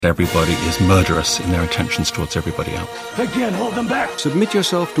Everybody is murderous in their intentions towards everybody else. I can't hold them back. Submit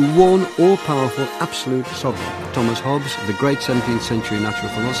yourself to one all-powerful absolute sovereign. Thomas Hobbes, the great 17th century natural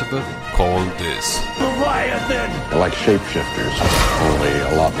philosopher, called this Leviathan. They're like shapeshifters, only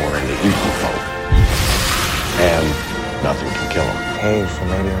a lot more into evil folk. And nothing can kill them. Hey, so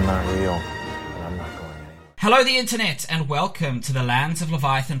maybe I'm not real, but I'm not going anywhere. Hello the internet, and welcome to the Lands of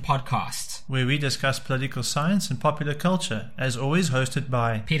Leviathan podcast, where we discuss political science and popular culture, as always hosted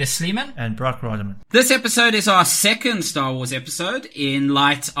by Peter Sleeman and Brock Roderman. This episode is our second Star Wars episode in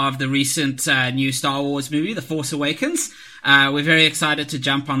light of the recent new Star Wars movie, The Force Awakens. We're very excited to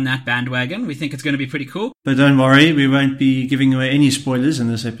jump on that bandwagon. We think it's going to be pretty cool. But don't worry, we won't be giving away any spoilers in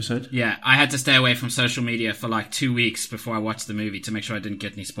this episode. Yeah, I had to stay away from social media for like 2 weeks before I watched the movie to make sure I didn't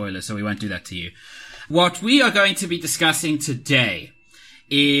get any spoilers, so we won't do that to you. What we are going to be discussing today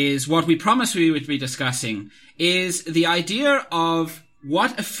is what we promised we would be discussing, is the idea of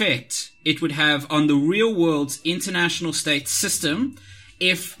what effect it would have on the real world's international state system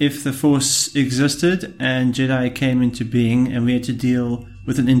if the Force existed and Jedi came into being and we had to deal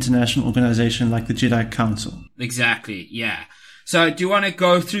with an international organization like the Jedi Council. Exactly, yeah. So do you want to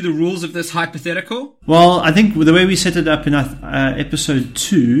go through the rules of this hypothetical? Well, I think the way we set it up in episode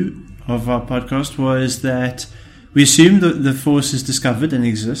 2 of our podcast was that we assume that the Force is discovered and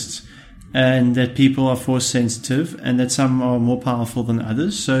exists, and that people are Force sensitive, and that some are more powerful than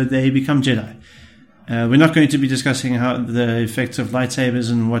others, so they become Jedi. We're not going to be discussing how the effects of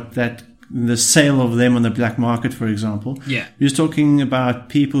lightsabers and the sale of them on the black market, for example. Yeah. We're just talking about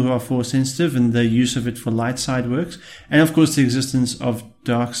people who are Force sensitive and the use of it for light side works, and of course the existence of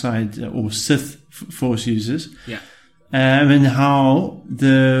dark side or Sith Force users. Yeah. And how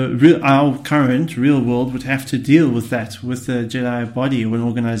our current real world would have to deal with that, with the Jedi body or an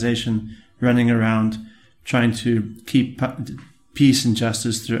organization running around trying to keep peace and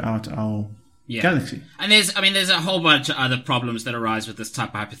justice throughout our galaxy. And there's a whole bunch of other problems that arise with this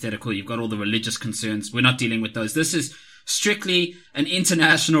type of hypothetical. You've got all the religious concerns. We're not dealing with those. This is strictly an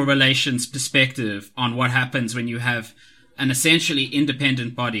international relations perspective on what happens when you have an essentially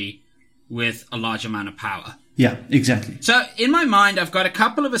independent body with a large amount of power. Yeah, exactly. So in my mind, I've got a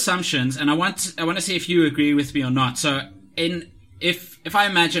couple of assumptions, and I want to see if you agree with me or not. So if I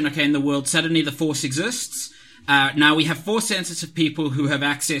imagine, okay, in the world suddenly the Force exists, now we have Force sensitive people who have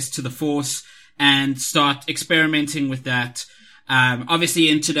access to the Force and start experimenting with that. Obviously,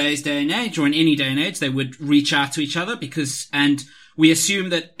 in today's day and age, or in any day and age, they would reach out to each other and we assume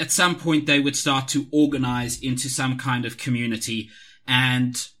that at some point they would start to organize into some kind of community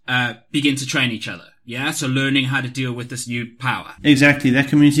and begin to train each other. Yeah, so learning how to deal with this new power. Exactly. That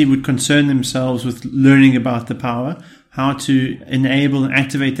community would concern themselves with learning about the power, how to enable and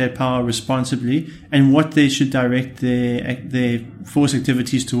activate that power responsibly, and what they should direct their Force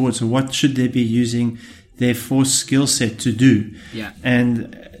activities towards. So what should they be using their Force skill set to do? Yeah.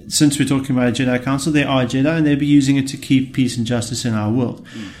 And since we're talking about a Jedi Council, they are Jedi and they'll be using it to keep peace and justice in our world.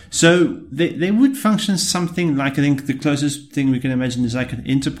 So they would function something like, I think the closest thing we can imagine is like an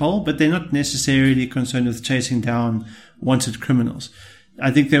Interpol, but they're not necessarily concerned with chasing down wanted criminals.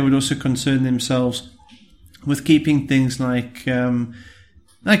 I think they would also concern themselves with keeping things like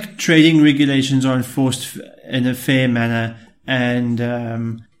trading regulations are enforced in a fair manner,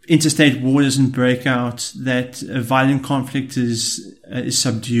 and interstate war doesn't break out, that violent conflict is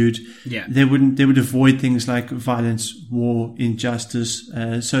subdued. Yeah. They would avoid things like violence, war, injustice,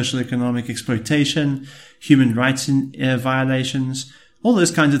 social economic exploitation, human rights violations, all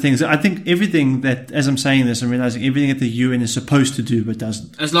those kinds of things. I think everything that, as I'm saying this, I'm realizing everything that the UN is supposed to do but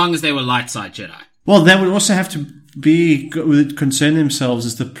doesn't. As long as they were light side Jedi. Well, they would also have to concern themselves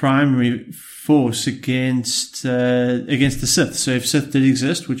as the primary force against the Sith. So if Sith did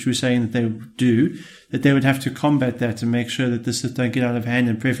exist, which we're saying that they do, that they would have to combat that and make sure that the Sith don't get out of hand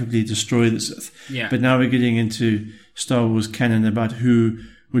and preferably destroy the Sith. Yeah. But now we're getting into Star Wars canon about who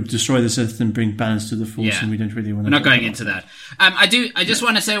would destroy the Sith and bring balance to the Force, and we don't really want to. We're not going into that. I just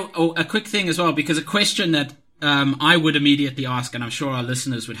want to say a quick thing as well, because a question that I would immediately ask, and I'm sure our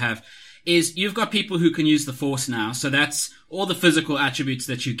listeners would have, is you've got people who can use the Force now, so that's all the physical attributes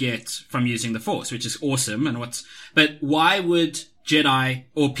that you get from using the Force, which is awesome. But why would Jedi,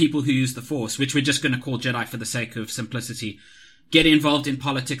 or people who use the Force, which we're just going to call Jedi for the sake of simplicity, get involved in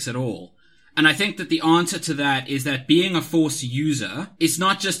politics at all? And I think that the answer to that is that being a Force user is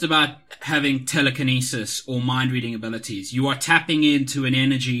not just about having telekinesis or mind-reading abilities. You are tapping into an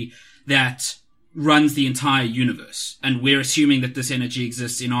energy that runs the entire universe. And we're assuming that this energy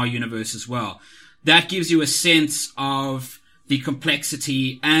exists in our universe as well. That gives you a sense of the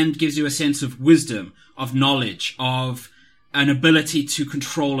complexity and gives you a sense of wisdom, of knowledge, of an ability to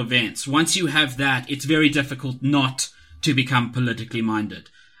control events. Once you have that, it's very difficult not to become politically minded.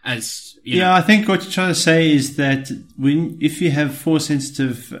 As you know. I think what you're trying to say is that if you have force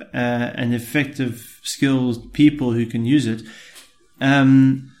sensitive and effective, skilled people who can use it,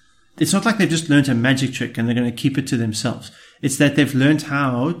 it's not like they've just learned a magic trick and they're going to keep it to themselves. It's that they've learned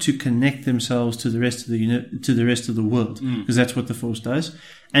how to connect themselves to the rest of the world, because that's what the force does,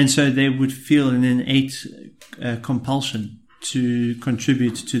 and so they would feel an innate compulsion to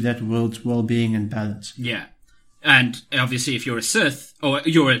contribute to that world's well-being and balance. Yeah. And obviously, if you're a Sith or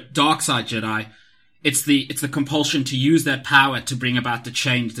you're a dark side Jedi, it's the compulsion to use that power to bring about the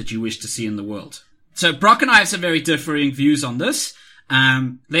change that you wish to see in the world. So Brock and I have some very differing views on this.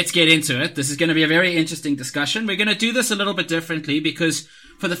 Let's get into it. This is going to be a very interesting discussion. We're going to do this a little bit differently because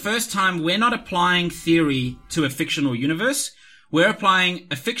for the first time, we're not applying theory to a fictional universe. We're applying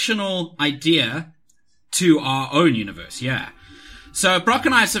a fictional idea to our own universe. Yeah. So Brock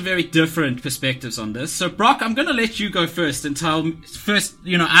and I have some very different perspectives on this. So Brock, I'm going to let you go first and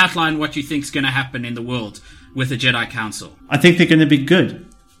outline what you think is going to happen in the world with the Jedi Council. I think they're going to be good.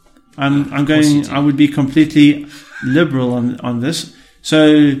 I would be completely liberal on this.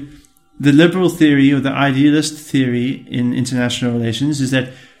 So the liberal theory or the idealist theory in international relations is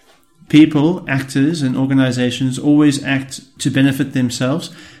that people, actors and organizations always act to benefit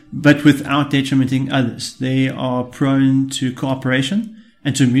themselves, but without detrimenting others. They are prone to cooperation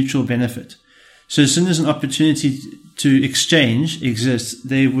and to mutual benefit. So as soon as an opportunity to exchange exists,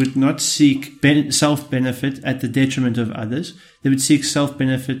 they would not seek self-benefit at the detriment of others. They would seek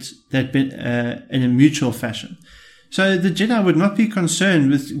self-benefit in a mutual fashion. So the Jedi would not be concerned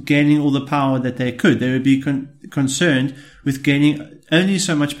with gaining all the power that they could. They would be concerned with gaining only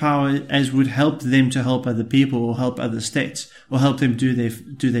so much power as would help them to help other people or help other states or help them do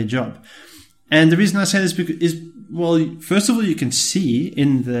their job. And the reason I say this is, well, first of all, you can see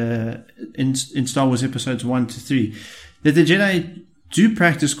in Star Wars episodes 1 to 3 that the Jedi do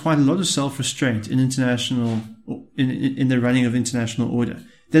practice quite a lot of self-restraint in the running of international order.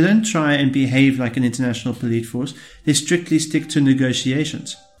 They don't try and behave like an international police force. They strictly stick to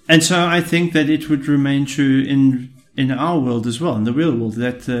negotiations. And so I think that it would remain true in our world as well, in the real world,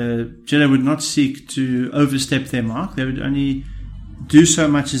 that Jedi would not seek to overstep their mark. They would only do so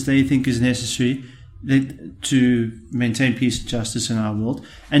much as they think is necessary to maintain peace and justice in our world,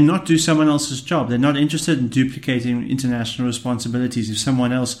 and not do someone else's job. They're not interested in duplicating international responsibilities. If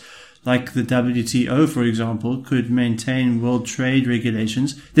someone else, like the WTO, for example, could maintain world trade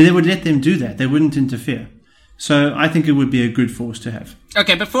regulations, then they would let them do that. They wouldn't interfere. So I think it would be a good force to have.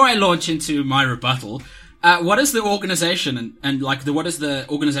 Okay, before I launch into my rebuttal, what is the organization and what is the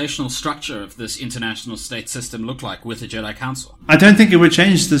organizational structure of this international state system look like with the Jedi Council? I don't think it would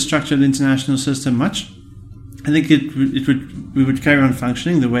change the structure of the international system much. I think we would carry on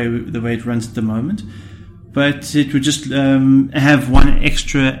functioning the way it runs at the moment, but it would just have one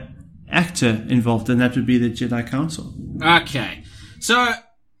extra actor involved, and that would be the Jedi Council. Okay, so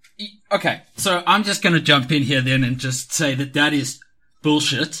I'm just going to jump in here then and just say that is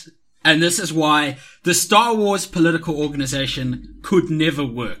bullshit. And this is why the Star Wars political organization could never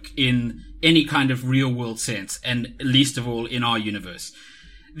work in any kind of real world sense, and least of all in our universe.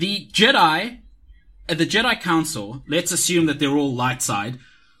 The Jedi Council, let's assume that they're all light side,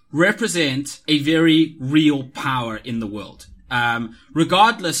 represent a very real power in the world.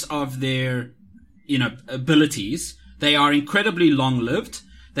 Regardless of their, abilities, they are incredibly long-lived.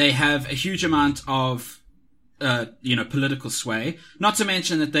 They have a huge amount of political sway, not to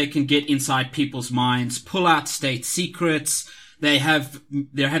mention that they can get inside people's minds, pull out state secrets. They have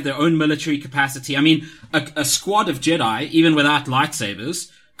their own military capacity. I mean, a squad of Jedi, even without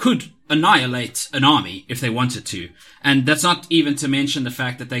lightsabers, could annihilate an army if they wanted to. And that's not even to mention the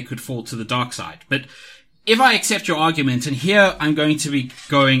fact that they could fall to the dark side. But if I accept your argument, and here I'm going to be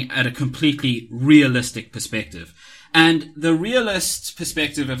going at a completely realistic perspective, and the realist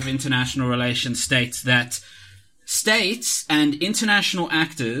perspective of international relations states that states and international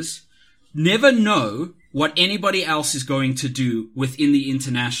actors never know what anybody else is going to do within the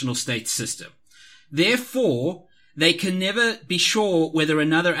international state system. Therefore, they can never be sure whether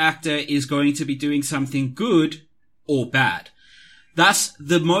another actor is going to be doing something good or bad. Thus,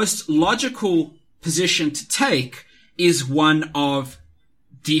 the most logical position to take is one of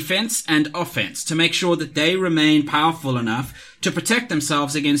defense and offense, to make sure that they remain powerful enough to protect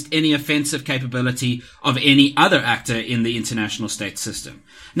themselves against any offensive capability of any other actor in the international state system.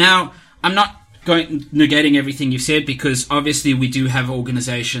 Now, I'm not negating everything you've said, because obviously we do have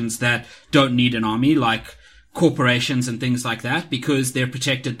organizations that don't need an army, like corporations and things like that, because they're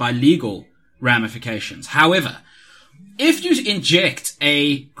protected by legal ramifications. However, if you inject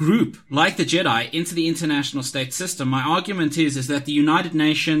a group like the Jedi into the international state system, my argument is that the United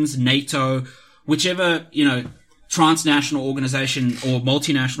Nations, NATO, whichever, transnational organization or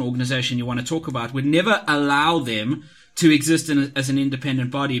multinational organization you want to talk about, would never allow them to exist as an independent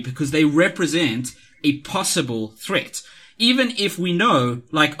body because they represent a possible threat. Even if we know,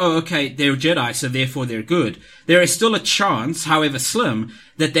 they're Jedi, so therefore they're good, there is still a chance, however slim,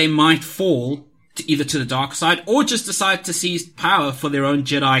 that they might fall either to the dark side or just decide to seize power for their own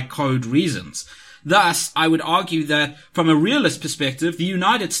Jedi code reasons. Thus, I would argue that from a realist perspective, the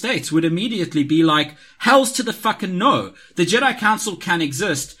United States would immediately be like, hell's to the fucking no. The Jedi Council can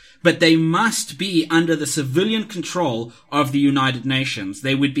exist, but they must be under the civilian control of the United Nations.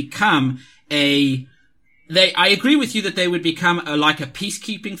 They would become I agree with you that they would become like a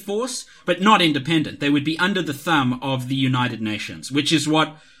peacekeeping force, but not independent. They would be under the thumb of the United Nations, which is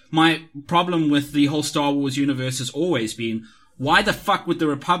what my problem with the whole Star Wars universe has always been. Why the fuck would the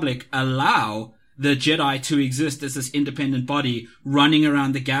Republic allow the Jedi to exist as this independent body running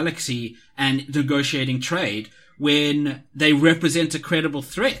around the galaxy and negotiating trade when they represent a credible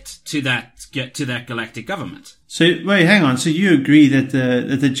threat to that galactic government? So wait, hang on. So you agree that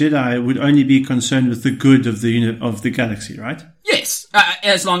the Jedi would only be concerned with the good of the galaxy, right? Yes,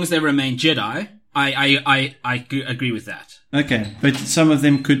 as long as they remain Jedi, I agree with that. Okay, but some of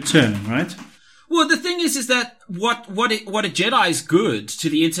them could turn, right? Well, the thing is that what a Jedi's good to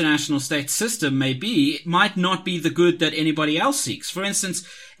the international state system may be, it might not be the good that anybody else seeks. For instance,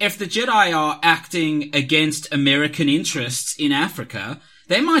 if the Jedi are acting against American interests in Africa,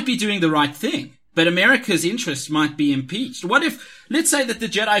 they might be doing the right thing, but America's interests might be impeached. What if, let's say that the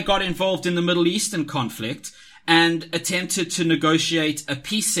Jedi got involved in the Middle Eastern conflict and attempted to negotiate a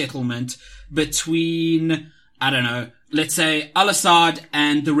peace settlement between, let's say Al-Assad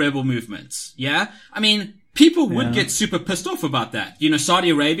and the rebel movements. Yeah? I mean, people would get super pissed off about that.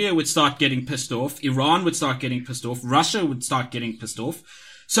 Saudi Arabia would start getting pissed off. Iran would start getting pissed off. Russia would start getting pissed off.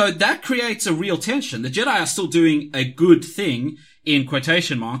 So that creates a real tension. The Jedi are still doing a good thing in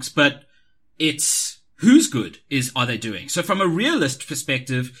quotation marks, but it's whose good are they doing? So from a realist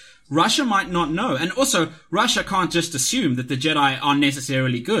perspective, Russia might not know. And also, Russia can't just assume that the Jedi are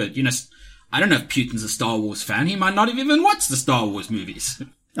necessarily good. I don't know if Putin's a Star Wars fan. He might not have even watched the Star Wars movies.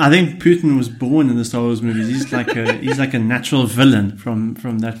 I think Putin was born in the Star Wars movies. He's like a natural villain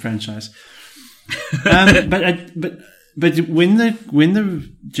from that franchise. But when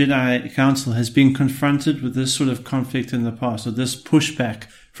the Jedi Council has been confronted with this sort of conflict in the past, or this pushback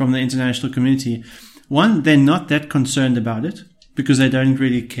from the international community, one, they're not that concerned about it because they don't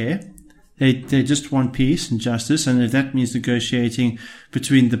really care. They just want peace and justice, and if that means negotiating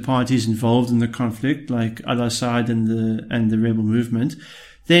between the parties involved in the conflict, like Al-Assad and the rebel movement,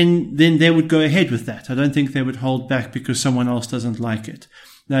 then they would go ahead with that. I don't think they would hold back because someone else doesn't like it.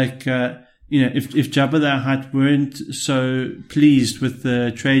 Like, if Jabba the Hutt weren't so pleased with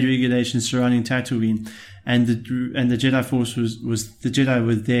the trade regulations surrounding Tatooine, and the Jedi Force was the Jedi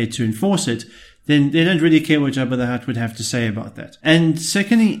were there to enforce it, then they don't really care what Jabba the Hutt would have to say about that. And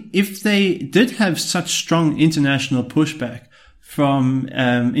secondly, if they did have such strong international pushback from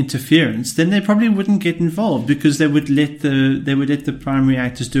interference, then they probably wouldn't get involved because they would let the primary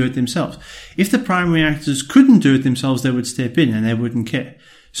actors do it themselves. If the primary actors couldn't do it themselves, they would step in and they wouldn't care.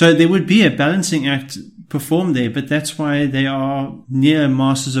 So there would be a balancing act performed there, but that's why they are near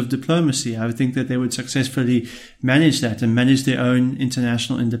masters of diplomacy. I would think that they would successfully manage that and manage their own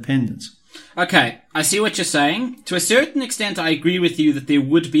international independence. Okay, I see what you're saying. To a certain extent, I agree with you that there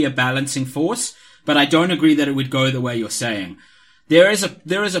would be a balancing force, but I don't agree that it would go the way you're saying. There is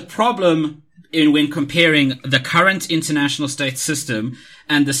a problem when comparing the current international state system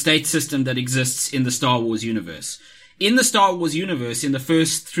and the state system that exists in the Star Wars universe. In the Star Wars universe, in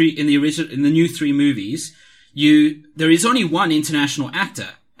the new three movies, there is only one international actor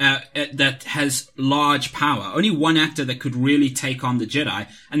that has large power. Only one actor that could really take on the Jedi,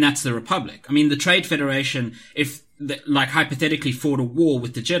 and that's the Republic. I mean, the Trade Federation, if hypothetically fought a war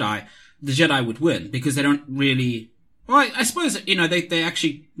with the Jedi would win because they don't really. Well, I suppose they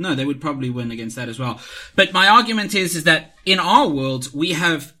actually they would probably win against that as well. But my argument is that in our world we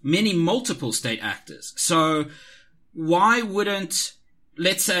have many multiple state actors. So why wouldn't,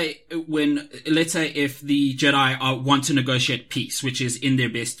 let's say if the Jedi want to negotiate peace, which is in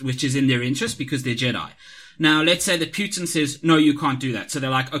their interest because they're Jedi. Now, let's say that Putin says, no, you can't do that. So they're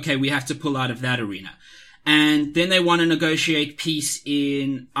like, okay, we have to pull out of that arena. And then they want to negotiate peace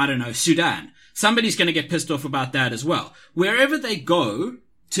in, Sudan. Somebody's going to get pissed off about that as well. Wherever they go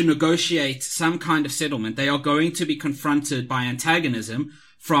to negotiate some kind of settlement, they are going to be confronted by antagonism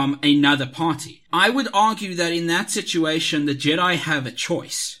from another party. I would argue that in that situation, the Jedi have a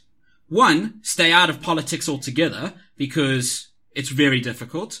choice. One, stay out of politics altogether, because it's very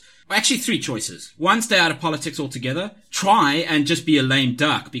difficult. Actually, three choices. One, stay out of politics altogether. Try and just be a lame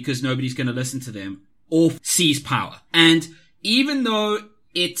duck, because nobody's going to listen to them. Or seize power. And even though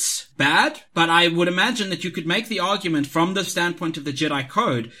it's bad, but I would imagine that you could make the argument from the standpoint of the Jedi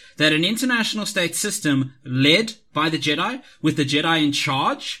Code that an international state system led by the Jedi, with the Jedi in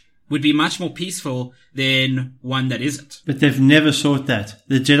charge, would be much more peaceful than one that isn't. But they've never sought that.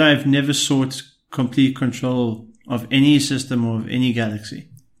 The Jedi have never sought complete control of any system or of any galaxy.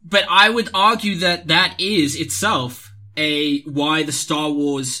 But I would argue that that is itself why the Star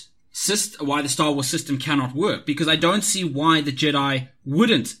Wars system cannot work, because I don't see why the Jedi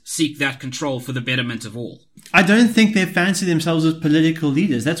wouldn't seek that control for the betterment of all. I don't think they fancy themselves as political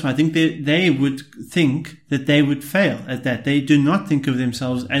leaders. That's why I think they would think that they would fail at that. They do not think of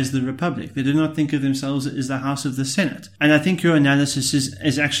themselves as the Republic. They do not think of themselves as the House of the Senate. And I think your analysis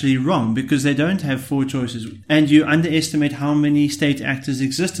is actually wrong, because they don't have four choices. And you underestimate how many state actors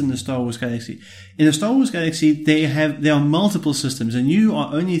exist in the Star Wars galaxy. In the Star Wars galaxy, there are multiple systems, and you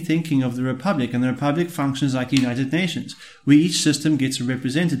are only thinking of the Republic, and the Republic functions like the United Nations, where each system gets a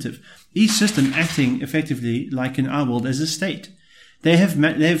representative. Each system acting effectively like in our world as a state. They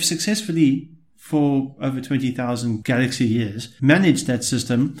have successfully, for over 20,000 galaxy years, managed that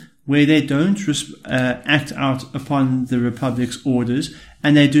system where they don't act out upon the Republic's orders,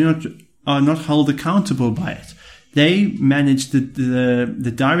 and they are not held accountable by it. They manage the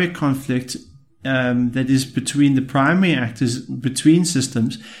direct conflict that is between the primary actors, between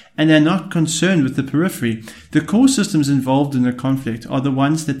systems, and they're not concerned with the periphery. The core systems involved in the conflict are the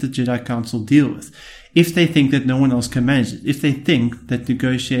ones that the Jedi Council deal with, if they think that no one else can manage it, if they think that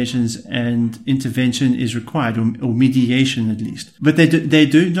negotiations and intervention is required, or mediation at least. But they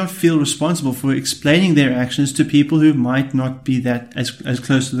do not feel responsible for explaining their actions to people who might not be that as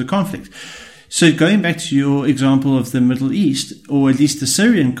close to the conflict. So going back to your example of the Middle East, or at least the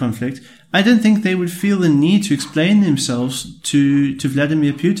Syrian conflict, I don't think they would feel the need to explain themselves to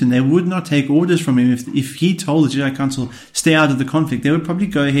Vladimir Putin. They would not take orders from him if he told the Jedi Council, stay out of the conflict. They would probably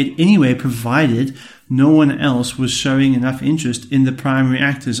go ahead anyway, provided no one else was showing enough interest in the primary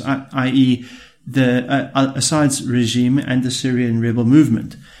actors, i.e. the Assad's regime and the Syrian rebel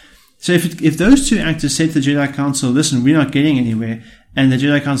movement. So if those two actors said to the Jedi Council, listen, we're not getting anywhere, and the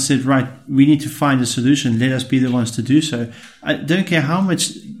Jedi Council said, right, we need to find a solution, let us be the ones to do so, I don't care how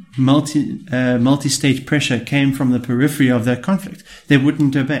much multi-state pressure came from the periphery of that conflict, they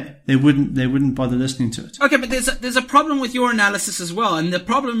wouldn't obey. They wouldn't bother listening to it. Okay, but there's a problem with your analysis as well, and the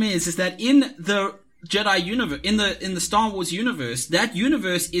problem is that in the Jedi universe, in the Star Wars universe, that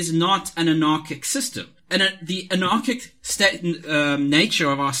universe is not an anarchic system. And the anarchic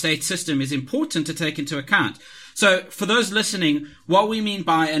nature of our state system is important to take into account. So for those listening, what we mean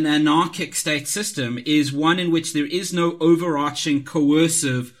by an anarchic state system is one in which there is no overarching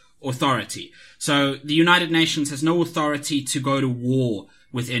coercive authority. So the United Nations has no authority to go to war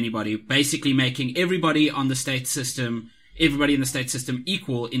with anybody, basically making everybody in the state system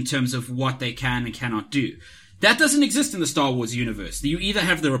equal in terms of what they can and cannot do. That doesn't exist in the Star Wars universe. You either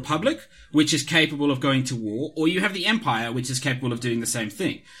have the Republic, which is capable of going to war, or you have the Empire, which is capable of doing the same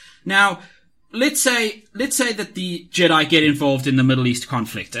thing. Now, let's say that the Jedi get involved in the Middle East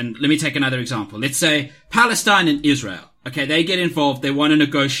conflict. And let me take another example. Let's say Palestine and Israel. Okay, they get involved. They want to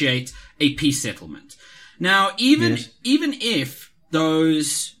negotiate a peace settlement. Now, even if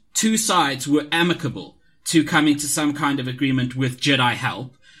those two sides were amicable to coming to some kind of agreement with Jedi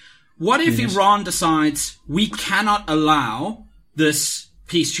help, what if Iran decides we cannot allow this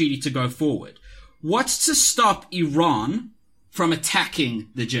peace treaty to go forward? What's to stop Iran from attacking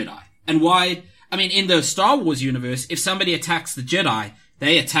the Jedi? And why? I mean, in the Star Wars universe, if somebody attacks the Jedi,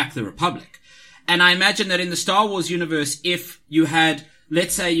 they attack the Republic. And I imagine that in the Star Wars universe, if you had,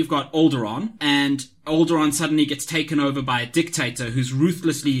 let's say you've got Alderaan, and Alderaan suddenly gets taken over by a dictator who's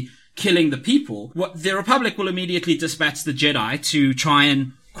ruthlessly killing the people, the Republic will immediately dispatch the Jedi to try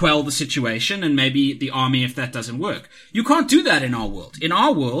and quell the situation, and maybe the army if that doesn't work. You can't do that in our world. In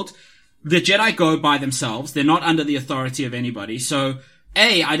our world, the Jedi go by themselves. They're not under the authority of anybody. So,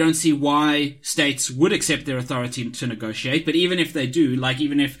 I don't see why states would accept their authority to negotiate, but even if they do, like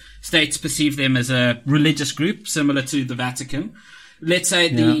even if states perceive them as a religious group, similar to the Vatican, let's say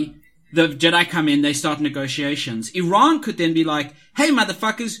the Jedi come in, they start negotiations. Iran could then be like, hey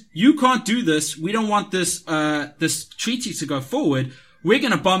motherfuckers, you can't do this. We don't want this treaty to go forward. We're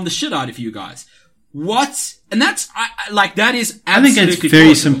going to bomb the shit out of you guys. What? And that's, that is absolutely I think it's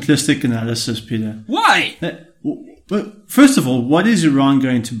very simplistic analysis, Peter. Why? Well, first of all, what is Iran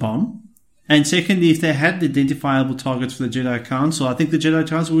going to bomb? And secondly, if they had identifiable targets for the Jedi Council, I think the Jedi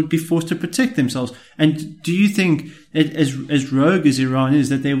Council would be forced to protect themselves. And do you think, that as rogue as Iran is,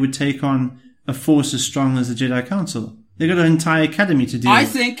 that they would take on a force as strong as the Jedi Council? They've got an entire academy to deal with. I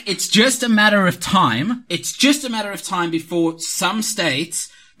think it's just a matter of time. It's just a matter of time before some states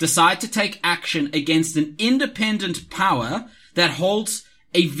decide to take action against an independent power that holds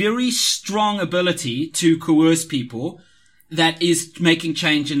a very strong ability to coerce people, that is making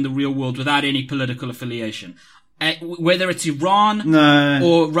change in the real world without any political affiliation. Whether it's Iran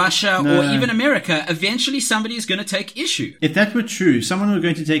or Russia or even America, eventually somebody is going to take issue. If that were true, someone were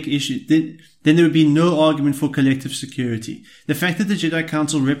going to take issue, then there would be no argument for collective security. The fact that the Jedi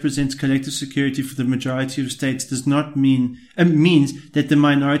Council represents collective security for the majority of states does not means that the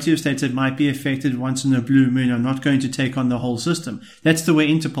minority of states that might be affected once in a blue moon are not going to take on the whole system. That's the way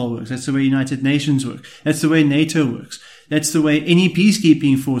Interpol works. That's the way United Nations works. That's the way NATO works. That's the way any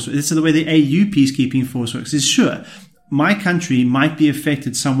peacekeeping force works. That's the way the AU peacekeeping force works. Is sure, my country might be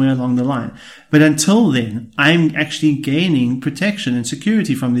affected somewhere along the line. But until then, I'm actually gaining protection and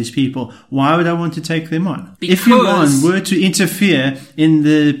security from these people. Why would I want to take them on? If Iran were to interfere in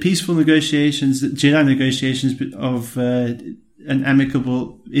the peaceful negotiations, Jedi negotiations of an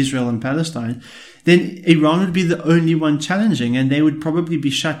amicable Israel and Palestine, then Iran would be the only one challenging, and they would probably be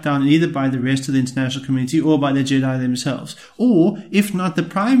shut down either by the rest of the international community or by the Jedi themselves. Or, if not the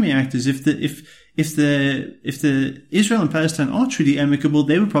primary actors, if the Israel and Palestine are truly amicable,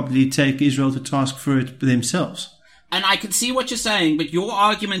 they would probably take Israel to task for it themselves. And I can see what you're saying, but your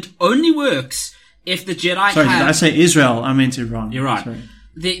argument only works if the Jedi Sorry, did I say Israel? I meant Iran. You're right.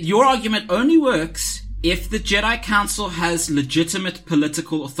 Your argument only works if the Jedi Council has legitimate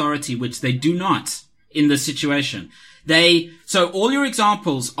political authority, which they do not in this situation. So all your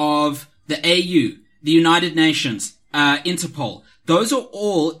examples of the AU, the United Nations, Interpol, those are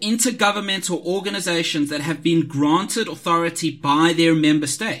all intergovernmental organizations that have been granted authority by their member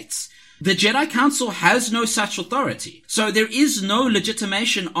states. The Jedi Council has no such authority. So there is no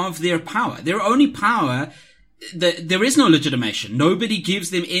legitimation of their power. Their only power, there is no legitimation. Nobody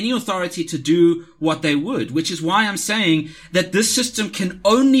gives them any authority to do what they would, which is why I'm saying that this system can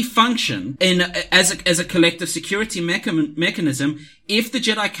only function as a collective security mechanism if the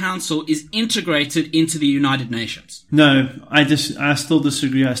Jedi Council is integrated into the United Nations. No, I still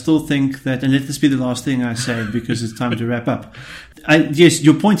disagree. I still think that, and let this be the last thing I say because it's time to wrap up. Yes,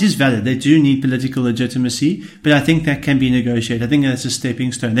 your point is valid. They do need political legitimacy, but I think that can be negotiated. I think that's a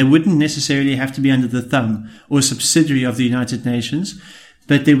stepping stone. They wouldn't necessarily have to be under the thumb or a subsidiary of the United Nations,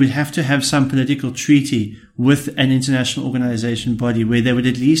 but they would have to have some political treaty with an international organization body where they would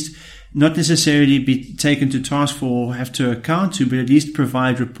at least not necessarily be taken to task for or have to account to, but at least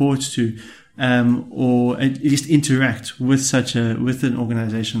provide reports to, or at least interact with with an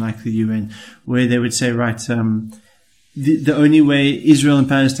organization like the UN, where they would say, right, the only way Israel and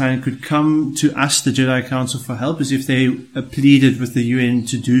Palestine could come to us, the Jedi Council, for help is if they pleaded with the UN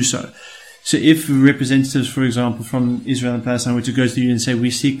to do so. So if representatives, for example, from Israel and Palestine were to go to the UN and say,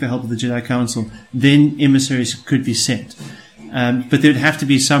 we seek the help of the Jedi Council, then emissaries could be sent. But there would have to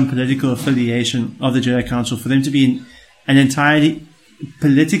be some political affiliation of the Jedi Council for them to be an entirely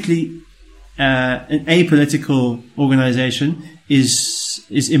politically, an apolitical organization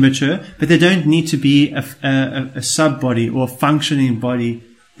is immature, but they don't need to be a sub-body or a functioning body,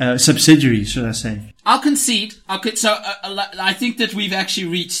 subsidiary, should I say. I'll concede. I think that we've actually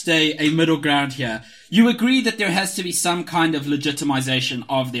reached a middle ground here. You agree that there has to be some kind of legitimization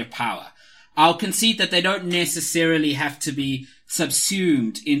of their power. I'll concede that they don't necessarily have to be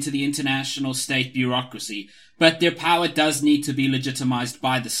subsumed into the international state bureaucracy, but their power does need to be legitimized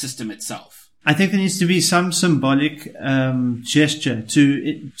by the system itself. I think there needs to be some symbolic gesture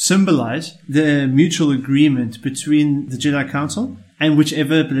to symbolize the mutual agreement between the Jedi Council and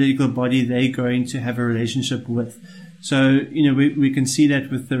whichever political body they're going to have a relationship with. So, we can see that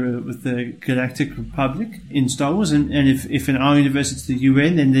with the Galactic Republic in Star Wars, and if in our universe it's the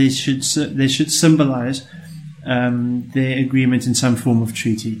UN, then they should symbolize their agreement in some form of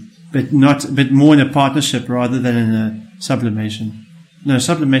treaty, but more in a partnership rather than in a sublimation. No,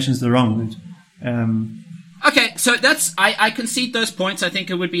 sublimation is the wrong word. Okay, so I concede those points. I think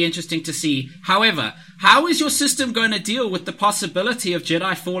it would be interesting to see. However, how is your system going to deal with the possibility of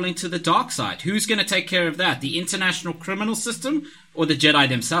Jedi falling to the dark side? Who's going to take care of that? The international criminal system or the Jedi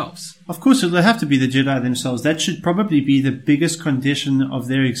themselves? Of course, it'll have to be the Jedi themselves. That should probably be the biggest condition of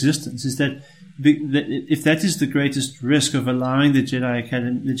their existence, is that if that is the greatest risk of allowing the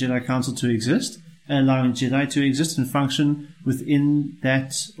Jedi Council to exist, allowing Jedi to exist and function within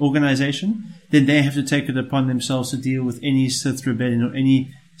that organization, then they have to take it upon themselves to deal with any Sith rebellion or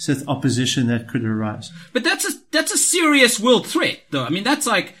any Sith opposition that could arise. But that's a serious world threat, though. I mean, that's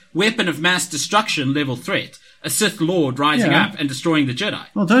like weapon of mass destruction level threat. A Sith Lord rising up and destroying the Jedi.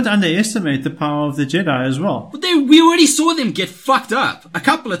 Well, don't underestimate the power of the Jedi as well. But we already saw them get fucked up a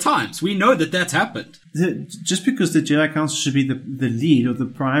couple of times. We know that that's happened. Just because the Jedi Council should be the lead or the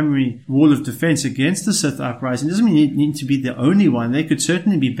primary wall of defense against the Sith uprising doesn't mean it need to be the only one. They could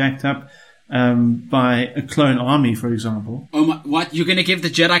certainly be backed up by a clone army, for example. Oh my, what? You're going to give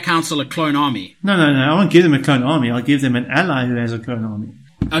the Jedi Council a clone army? No. I won't give them a clone army. I'll give them an ally who has a clone army.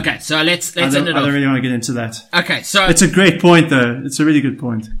 Okay, so let's end it off. I don't really want to get into that. Okay, so... It's a great point, though. It's a really good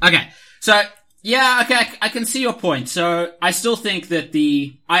point. Okay, so... Yeah, okay, I can see your point. So, I still think that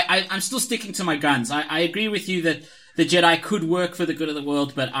I'm still sticking to my guns. I agree with you that the Jedi could work for the good of the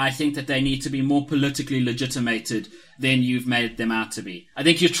world, but I think that they need to be more politically legitimated than you've made them out to be. I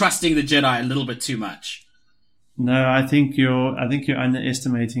think you're trusting the Jedi a little bit too much. No, I think you're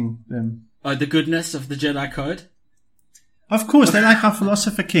underestimating them. Oh, the goodness of the Jedi Code? Of course, they're like our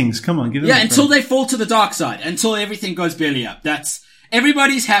philosopher kings. Come on, give them a until break. they fall to the dark side, until everything goes belly up.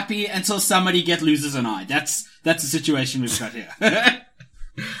 Everybody's happy until somebody loses an eye. That's the situation we've got here.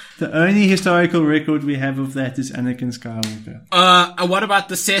 The only historical record we have of that is Anakin Skywalker. What about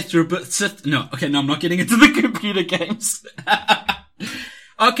the Sith? No, I'm not getting into the computer games.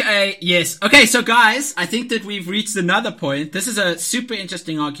 Okay, yes. Okay, so guys, I think that we've reached another point. This is a super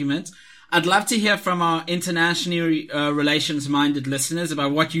interesting argument. I'd love to hear from our internationally relations-minded listeners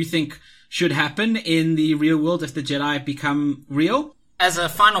about what you think should happen in the real world if the Jedi become real. As a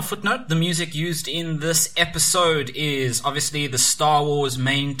final footnote, the music used in this episode is obviously the Star Wars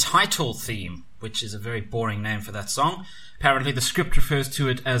main title theme, which is a very boring name for that song. Apparently the script refers to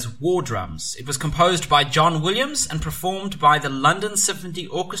it as War Drums. It was composed by John Williams and performed by the London Symphony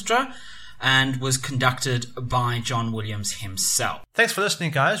Orchestra and was conducted by John Williams himself. Thanks for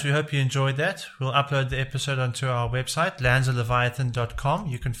listening, guys. We hope you enjoyed that. We'll upload the episode onto our website, landsofleviathan.com.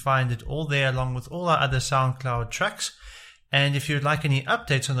 You can find it all there along with all our other SoundCloud tracks. And if you'd like any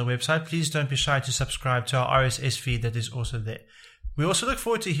updates on the website, please don't be shy to subscribe to our RSS feed that is also there. We also look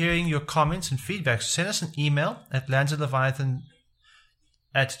forward to hearing your comments and feedback. So send us an email at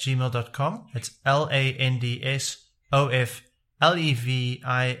landsofleviathan@gmail.com. It's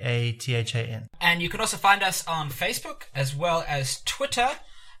LANDSOFLEVIATHAN. And you can also find us on Facebook as well as Twitter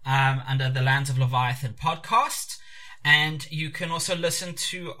under the Lands of Leviathan podcast. And you can also listen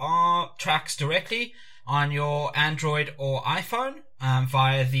to our tracks directly on your Android or iPhone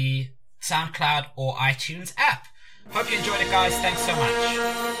via the SoundCloud or iTunes app. Hope you enjoyed it, guys. Thanks so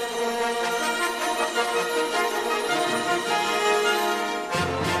much.